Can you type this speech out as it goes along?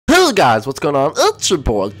Hey guys, what's going on? It's your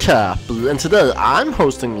boy Cappy, and today I'm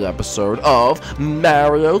hosting the episode of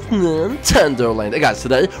Mario's Nintendo Land. Hey guys,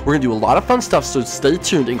 today we're gonna do a lot of fun stuff, so stay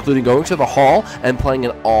tuned, including going to the hall and playing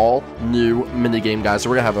an all-new minigame, guys. So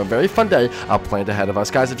we're gonna have a very fun day planned ahead of us,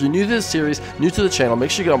 guys. If you're new to this series, new to the channel, make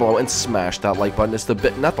sure you get down below and smash that like button. It's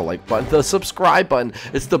not the like button, the subscribe button.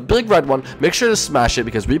 It's the big red one. Make sure to smash it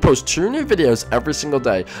because we post 2 new videos every single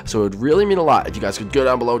day. So it would really mean a lot if you guys could go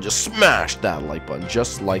down below and just smash that like button,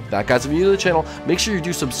 just like that, guys. If you're new to the channel, make sure you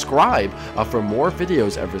do subscribe for more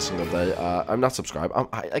videos every single day. I'm not subscribed.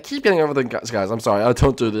 I keep getting over the guys. I'm sorry. I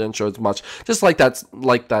don't do the intros much. Just like that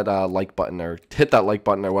like button, or hit that like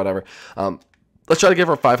button or whatever. Let's try to give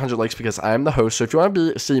her 500 likes because I am the host. So if you want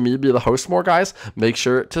to see me be the host more, guys, make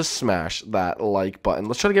sure to smash that like button.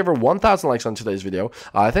 Let's try to give her 1,000 likes on today's video.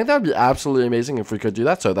 I think that would be absolutely amazing if we could do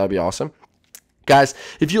that. So that would be awesome. Guys,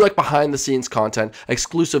 if you like behind-the-scenes content,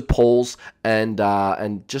 exclusive polls, and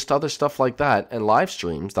just other stuff like that, and live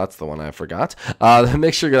streams, that's the one I forgot,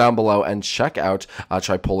 make sure you go down below and check out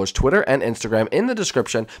Tripolar's Twitter and Instagram in the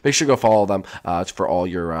description. Make sure you go follow them for all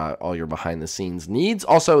your behind-the-scenes needs.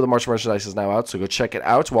 Also, the March merchandise is now out, so go check it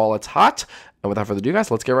out while it's hot. And without further ado,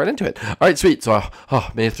 guys, let's get right into it. All right, sweet. So,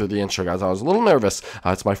 made it through the intro, guys. I was a little nervous.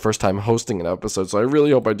 It's my first time hosting an episode, so I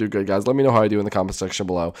really hope I do good, guys. Let me know how I do in the comment section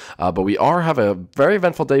below. But we have a very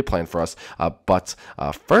eventful day planned for us. But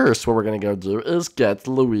first, what we're going to go do is get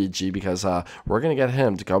Luigi, because we're going to get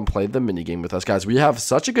him to come play the minigame with us, guys. We have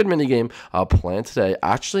such a good minigame planned today,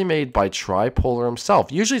 actually made by Tripolar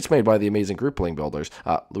himself. Usually, it's made by the amazing group playing builders.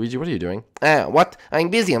 Luigi, what are you doing? What? I'm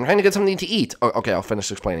busy. I'm trying to get something to eat. Oh, okay, I'll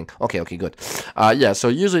finish explaining. Okay, good. Yeah, so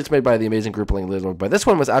usually it's made by the amazing group playing builders, but this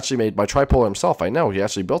one was actually made by Tripolar himself. I know, he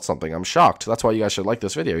actually built something. I'm shocked. That's why you guys should like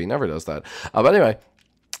this video. He never does that. But anyway,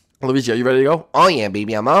 Luigi, are you ready to go? Oh yeah,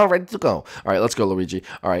 baby, I'm all ready to go. All right, let's go, Luigi.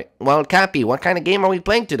 All right. Well, Cappy, what kind of game are we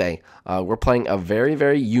playing today? We're playing a very,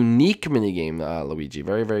 very unique minigame, Luigi.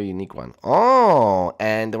 Very, very unique one. Oh,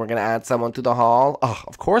 and we're going to add someone to the hall? Oh,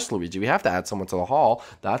 of course, Luigi. We have to add someone to the hall.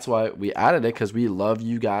 That's why we added it, because we love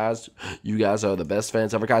you guys. You guys are the best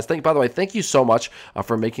fans ever, guys. By the way, thank you so much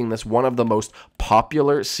for making this one of the most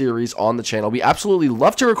popular series on the channel. We absolutely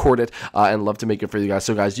love to record it and love to make it for you guys.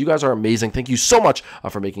 So, guys, you guys are amazing. Thank you so much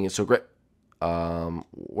for making it so great.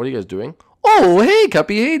 What are you guys doing? Oh, hey,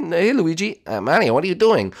 Cappy. Hey, Luigi. Mario, what are you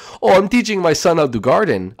doing? Oh, I'm teaching my son how to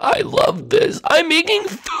garden. I love this. I'm making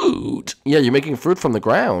food. Yeah, you're making fruit from the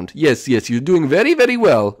ground. Yes, you're doing very, very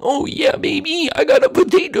well. Oh, yeah, baby. I got a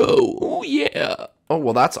potato. Oh, yeah. Oh,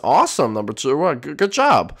 well, that's awesome, number 2. Well, good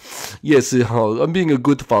job. Yes, I'm being a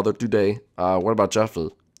good father today. What about Jeffy?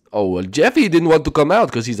 Oh, well, Jeffy didn't want to come out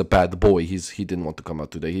because he's a bad boy. He didn't want to come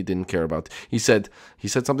out today. He didn't care about. He said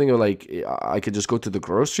something like, I could just go to the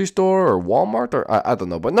grocery store or Walmart, or I don't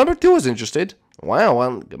know. But number 2 is interested. Wow,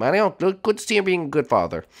 well, Mario, good to see you being a good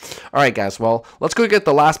father. All right, guys. Well, let's go get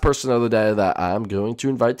the last person of the day that I'm going to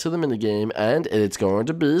invite to the minigame, and it's going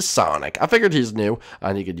to be Sonic. I figured he's new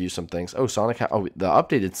and he could use some things. Oh, Sonic. Oh, the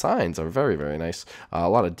updated signs are very, very nice. A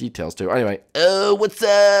lot of details too. Anyway. Oh, what's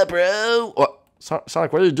up, bro? What?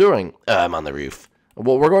 Sonic, what are you doing? I'm on the roof.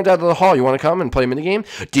 Well, we're going down to the hall. You want to come and play a minigame?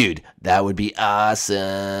 Dude, that would be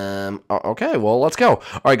awesome. Okay, well, let's go.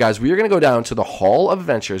 All right, guys, we are going to go down to the Hall of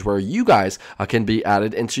Adventures, where you guys can be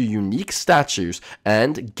added into unique statues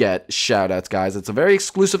and get shout-outs, guys. It's a very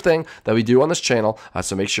exclusive thing that we do on this channel,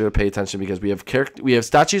 so make sure to pay attention, because we have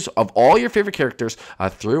statues of all your favorite characters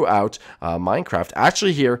throughout Minecraft,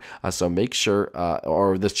 actually here, so make sure,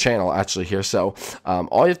 or this channel actually here. So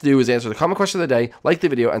all you have to do is answer the comment question of the day, like the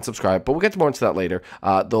video, and subscribe, but we'll get more into that later.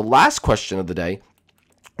 The last question of the day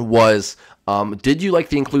was, did you like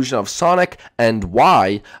the inclusion of Sonic, and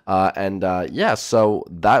why? Yeah, so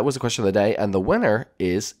that was the question of the day, and the winner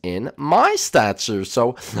is in my statue.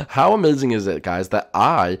 So how amazing is it, guys, that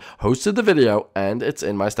I hosted the video and it's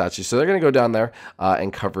in my statue? So they're going to go down there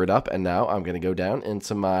and cover it up, and now I'm going to go down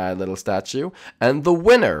into my little statue, and the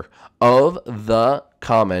winner of the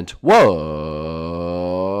comment was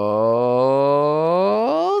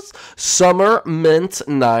Summer Mint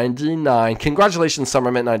 99. Congratulations, Summer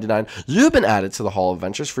Mint 99. You've been added to the Hall of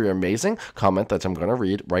Adventures for your amazing comment that I'm going to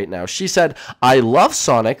read right now. She said, I love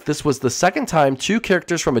Sonic. This was the second time 2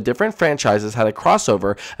 characters from a different franchises had a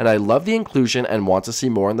crossover, and I love the inclusion and want to see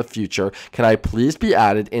more in the future. Can I please be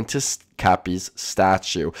added into Cappy's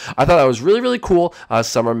statue. I thought that was really, really cool,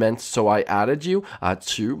 Summer Mint, so I added you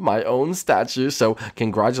to my own statue. So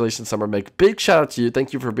congratulations, Summer Mint. Big shout out to you.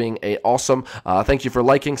 Thank you for being awesome. Thank you for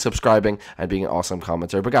liking, subscribing, and being an awesome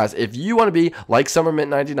commenter. But guys, if you want to be like Summer Mint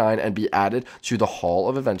 99 and be added to the Hall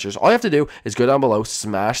of Adventures, all you have to do is go down below,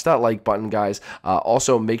 smash that like button, guys.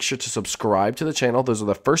 Also, make sure to subscribe to the channel. Those are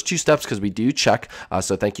the first 2 steps because we do check.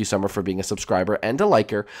 So thank you, Summer, for being a subscriber and a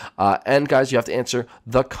liker. And guys, you have to answer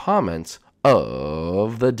the comments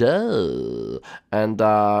of the day. And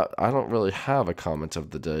I don't really have a comment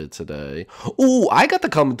of the day today. Oh, I got the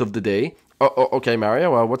comment of the day. Okay,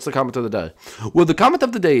 Mario, what's the comment of the day? Well, the comment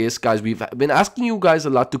of the day is, guys, we've been asking you guys a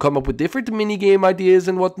lot to come up with different minigame ideas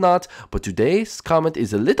and whatnot, but today's comment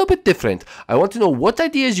is a little bit different. I want to know what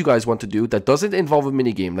ideas you guys want to do that doesn't involve a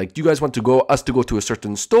minigame. Like, do you guys want us to go to a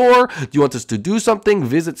certain store? Do you want us to do something,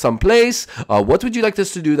 visit some place? What would you like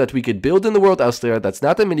us to do that we could build in the world out there that's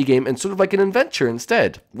not a minigame and sort of like an adventure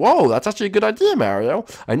instead? Whoa, that's actually a good idea, Mario.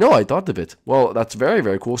 I know, I thought of it. Well, that's very,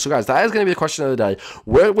 very cool. So, guys, that is going to be the question of the day.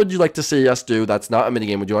 Where would you like to see us do that's not a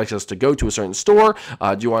minigame? Would you like us to go to a certain store?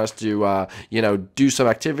 Do you want us to you know, do some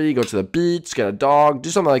activity, go to the beach, get a dog, do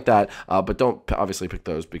something like that? But don't obviously pick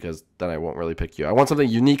those, because then I won't really pick you. I want something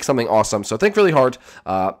unique, something awesome. So think really hard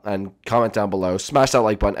and comment down below, smash that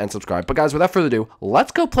like button, and subscribe. But guys, without further ado,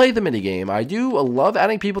 let's go play the minigame. I do love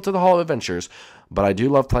adding people to the Hall of Adventures, but I do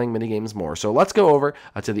love playing minigames more. So let's go over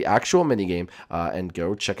to the actual minigame and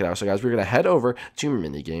go check it out. So guys, we're going to head over to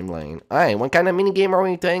Minigame Lane. Alright, what kind of minigame are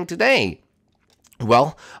we playing today?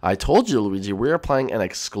 Well, I told you, Luigi, we are playing an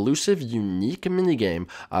exclusive, unique minigame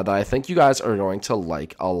that I think you guys are going to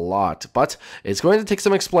like a lot. But it's going to take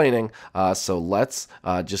some explaining, so let's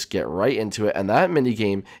just get right into it. And that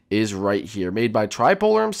minigame is right here, made by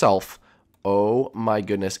Tripolar himself. Oh my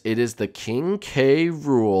goodness, it is the King K.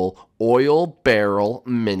 Rool oil barrel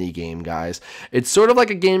minigame, guys. It's sort of like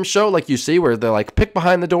a game show, like you see, where they're like, pick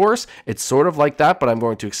behind the doors. It's sort of like that, but I'm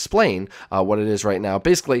going to explain what it is right now.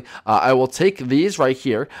 Basically, I will take these right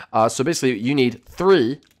here. So basically, you need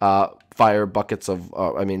 3 fire buckets of,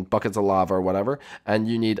 buckets of lava or whatever, and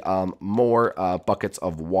you need more buckets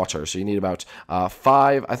of water. So you need about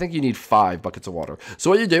 5, I think you need 5 buckets of water. So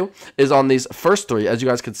what you do is on these first 3, as you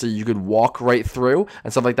guys can see, you could walk right through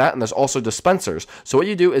and stuff like that, and there's also dispensers. So what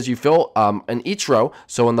you do is you fill in each row.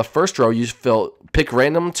 So in the first row, you pick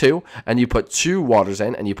random 2, and you put 2 waters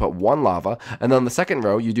in, and you put 1 lava. And then on the second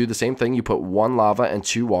row, you do the same thing. You put 1 lava and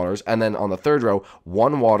 2 waters. And then on the third row,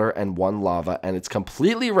 1 water and 1 lava. And it's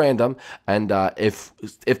completely random. And if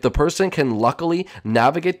the person can luckily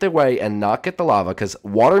navigate their way and not get the lava, because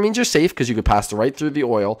water means you're safe because you could pass right through the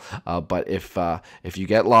oil. But if you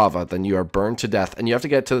get lava, then you are burned to death. And you have to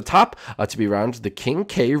get to the top to be around the King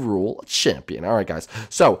K. Rool champion. All right, guys.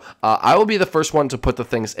 So I will be the first one to put the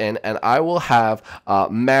things in, and I will have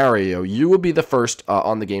Mario, you will be the first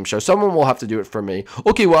on the game show. Someone will have to do it for me.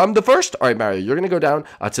 Okay, well, I'm the first. All right, Mario, you're going to go down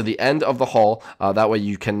to the end of the hall. That way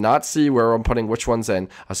you cannot see where I'm putting which ones in.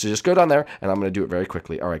 So just go down there, and I'm going to do it very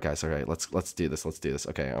quickly. All right, guys. All right, let's do this. Let's do this.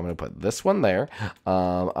 Okay, I'm going to put this one there.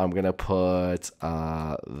 I'm going to put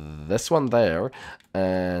this one there,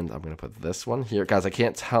 and I'm going to put this one here. Guys, I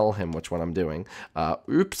can't tell him which one I'm doing.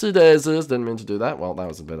 Oopsie daisies. Didn't mean to do that. Well, that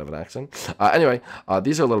was a bit of an accident. Anyway,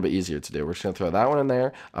 these are a little bit easier to do. We're just going to throw that one in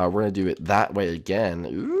there. We're going to do it that way again.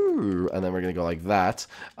 Ooh, and then we're going to go like that.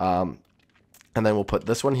 And then we'll put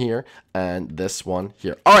this one here and this one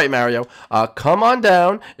here. All right, Mario, come on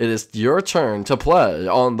down. It is your turn to play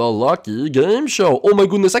on the Lucky Game Show. Oh my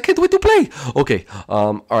goodness, I can't wait to play. Okay,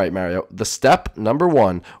 all right, Mario. The step number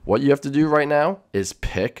 1, what you have to do right now is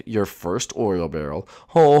pick your first oil barrel.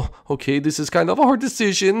 Oh, okay, this is kind of a hard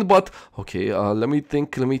decision, but okay, let me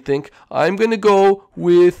think. I'm gonna go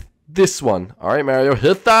with this one. All right, Mario,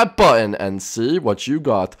 hit that button and see what you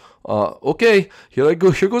got. Okay, here I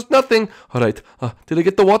go. Here goes nothing. All right. Did I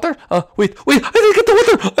get the water? Wait, I didn't get the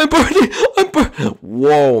water. I'm burning.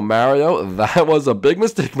 Whoa, Mario, that was a big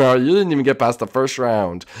mistake, Mario. You didn't even get past the first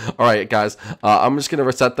round. All right, guys, I'm just going to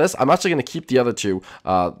reset this. I'm actually going to keep the other 2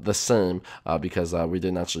 the same because we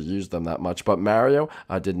didn't actually use them that much. But Mario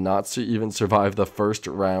did not even survive the first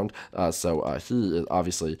round, so he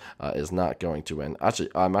obviously is not going to win.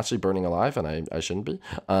 Actually, I'm actually burning alive, and I shouldn't be.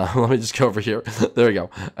 Let me just go over here. There we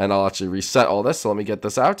go. And and I'll actually reset all this. So let me get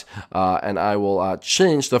this out, and I will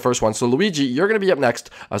change the first one. So Luigi, you're going to be up next.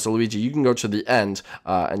 So Luigi, you can go to the end,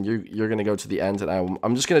 and you're going to go to the end, and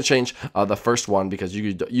I'm just going to change the first one because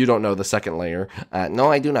you don't know the second layer.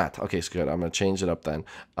 No, I do not. Okay, so good. I'm going to change it up then,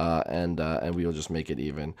 and we will just make it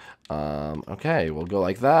even. Okay, we'll go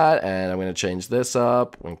like that, and I'm going to change this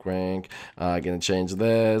up. Wink, wink. Going to change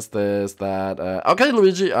this, that. Okay,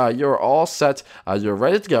 Luigi, you're all set. You're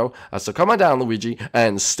ready to go. So come on down, Luigi,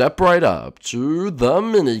 and step right up to the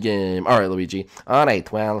mini game. All right, Luigi. All right,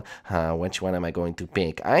 well, which one am I going to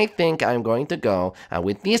pick? I think I'm going to go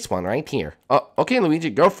with this one right here. Okay, Luigi,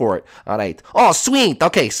 go for it. All right. Oh, sweet.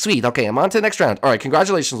 Okay, sweet. Okay, I'm on to the next round. All right,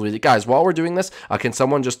 congratulations, Luigi. Guys, while we're doing this, can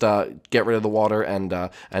someone just get rid of the water and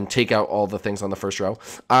take out all the things on the first row?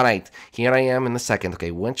 All right, here I am in the second.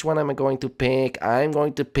 Okay, which one am I going to pick? I'm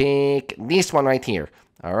going to pick this one right here.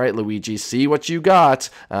 All right, Luigi, see what you got.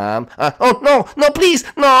 Oh, no, please,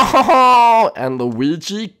 no. And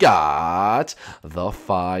Luigi got the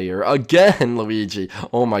fire again, Luigi.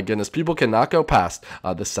 Oh, my goodness. People cannot go past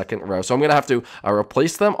the second row. So I'm going to have to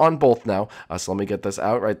replace them on both now. So let me get this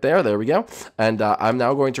out right there. There we go. And I'm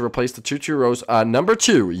now going to replace the two rows. Number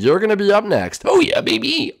 2, you're going to be up next. Oh, yeah,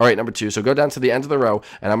 baby. All right, number 2. So go down to the end of the row,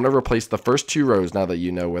 and I'm going to replace the first 2 rows now that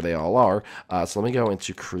you know where they all are. So let me go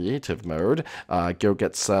into creative mode. Go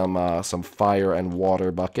get some fire and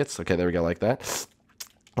water buckets. Okay, there we go, like that.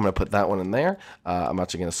 I'm going to put that one in there. I'm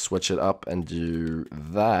actually going to switch it up and do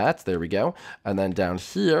that. There we go. And then down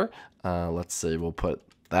here, let's see, we'll put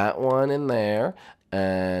that one in there.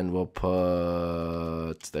 And we'll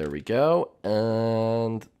put, there we go.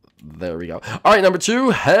 And there we go. All right, number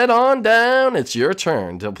 2, head on down. It's your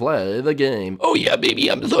turn to play the game. Oh, yeah, baby,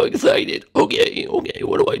 I'm so excited. Okay,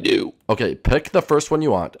 what do I do? Okay, pick the first one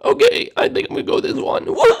you want. Okay, I think I'm gonna go this one.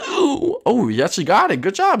 Woohoo! Oh, you actually got it.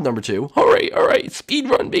 Good job, number 2. All right, speed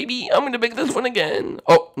run, baby. I'm gonna pick this one again.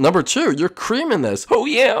 Oh, number 2, you're creaming this. Oh,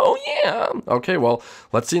 yeah. Okay, well,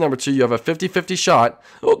 let's see, number 2. You have a 50-50 shot.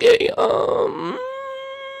 Okay,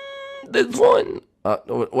 this one.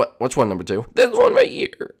 Which one, number 2? This one right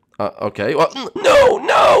here. Okay. Well,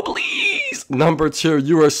 no, please. Number 2,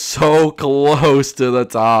 you are so close to the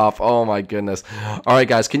top. Oh my goodness. All right,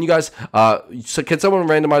 guys. Can you guys? So can someone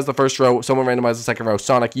randomize the first row? Someone randomize the second row.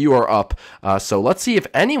 Sonic, you are up. So let's see if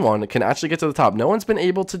anyone can actually get to the top. No one's been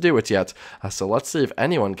able to do it yet. So let's see if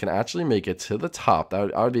anyone can actually make it to the top.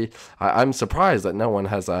 That would be. I'm surprised that no one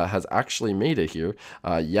has actually made it here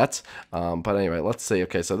yet. But anyway, let's see.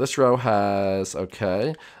 Okay, so this row has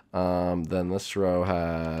then this row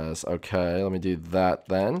has, okay, let me do that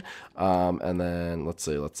then. And then let's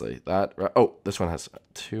see that. Oh, this one has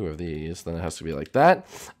 2 of these. Then it has to be like that.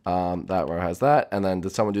 That row has that. And then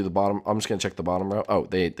did someone do the bottom? I'm just going to check the bottom row. Oh,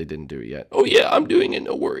 they didn't do it yet. Oh, yeah, I'm doing it.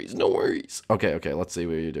 No worries. Okay, let's see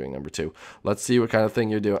what you're doing, number 2. Let's see what kind of thing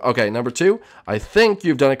you're doing. Okay, number 2, I think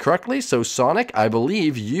you've done it correctly. So, Sonic, I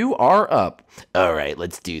believe you are up. All right,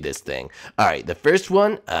 let's do this thing. All right, the first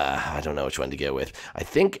one, I don't know which one to go with. I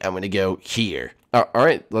think I'm going to go here. All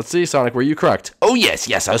right, let's see, Sonic, were you correct? Oh,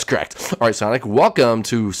 yes, I was correct. All right, Sonic, welcome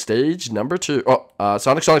to stage number 2. Oh,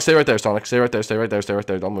 Sonic, stay right there, Sonic. Stay right there.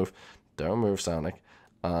 Don't move, Sonic.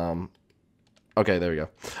 Okay, there we go.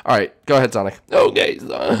 All right, go ahead, Sonic. Okay,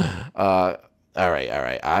 all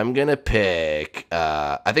right. I'm going to pick,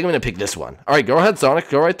 I think I'm going to pick this one. All right, go ahead, Sonic.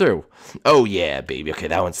 Go right through. Oh, yeah, baby. Okay,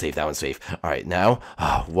 that one's safe. All right, now,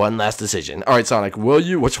 one last decision. All right, Sonic,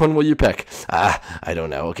 which one will you pick? I don't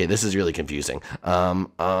know. Okay, this is really confusing. I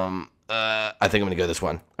think I'm going to go this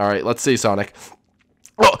one. All right, let's see, Sonic.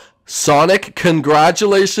 Oh, Sonic,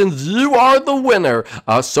 congratulations, you are the winner.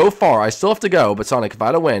 So far, I still have to go, but Sonic, if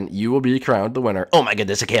I don't win, you will be crowned the winner. Oh my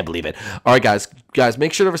goodness, I can't believe it. All right, guys,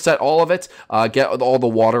 make sure to reset all of it. Get all the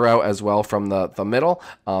water out as well from the middle,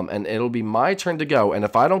 and it'll be my turn to go. And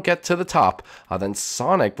if I don't get to the top, then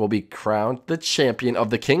Sonic will be crowned the champion of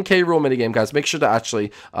the King K. Rool minigame. Guys, make sure to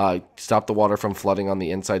actually stop the water from flooding on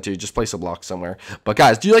the inside too. Just place a block somewhere. But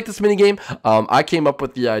guys, do you like this minigame? I came up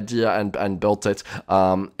with the idea and built it.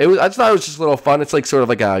 I just thought it was just a little fun. It's like sort of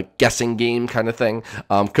like a guessing game kind of thing.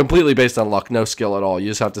 Completely based on luck, no skill at all. You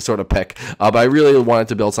just have to sort of pick. But I really wanted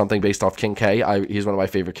to build something based off King K. He's one of my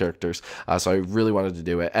favorite characters. So I really wanted to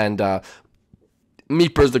do it. And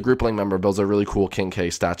Meepers, the groupling member, builds a really cool King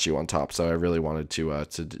K statue on top. So I really wanted to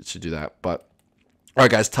do that. But all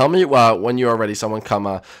right, guys, tell me when you are ready. Someone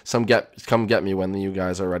come get me when you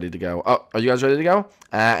guys are ready to go. Oh, are you guys ready to go?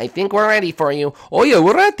 I think we're ready for you. Oh, yeah,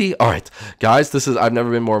 we're ready. All right, guys, I've never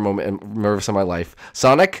been more nervous in my life.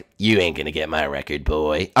 Sonic, you ain't going to get my record,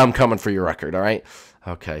 boy. I'm coming for your record, all right?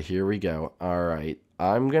 Okay, here we go. All right,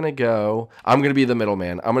 I'm going to be the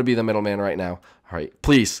middleman. I'm going to be the middleman right now. All right,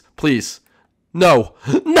 please, please. No,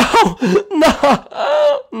 no,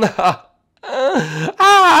 no, no.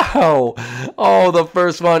 Ow! Oh, the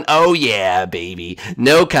first one. Oh yeah, baby.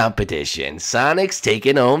 No competition. Sonic's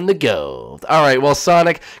taking home the gold. All right, well,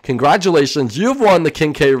 Sonic, congratulations. You've won the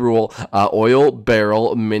King K. Rool oil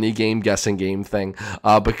barrel minigame guessing game thing.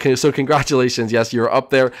 So congratulations. Yes, you're up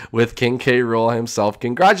there with King K. Rool himself.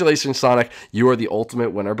 Congratulations, Sonic. You are the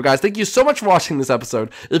ultimate winner. But guys, thank you so much for watching this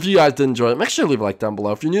episode. If you guys did enjoy it, make sure to leave a like down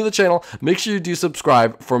below. If you're new to the channel, make sure you do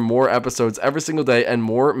subscribe for more episodes every single day and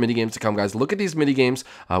more minigames to come, guys. Look at these minigames.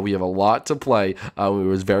 We have a lot to play. It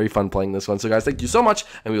was very fun playing this one. So guys, thank you so much,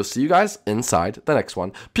 and we will see you guys inside the next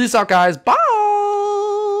one. Peace out, guys. Bye.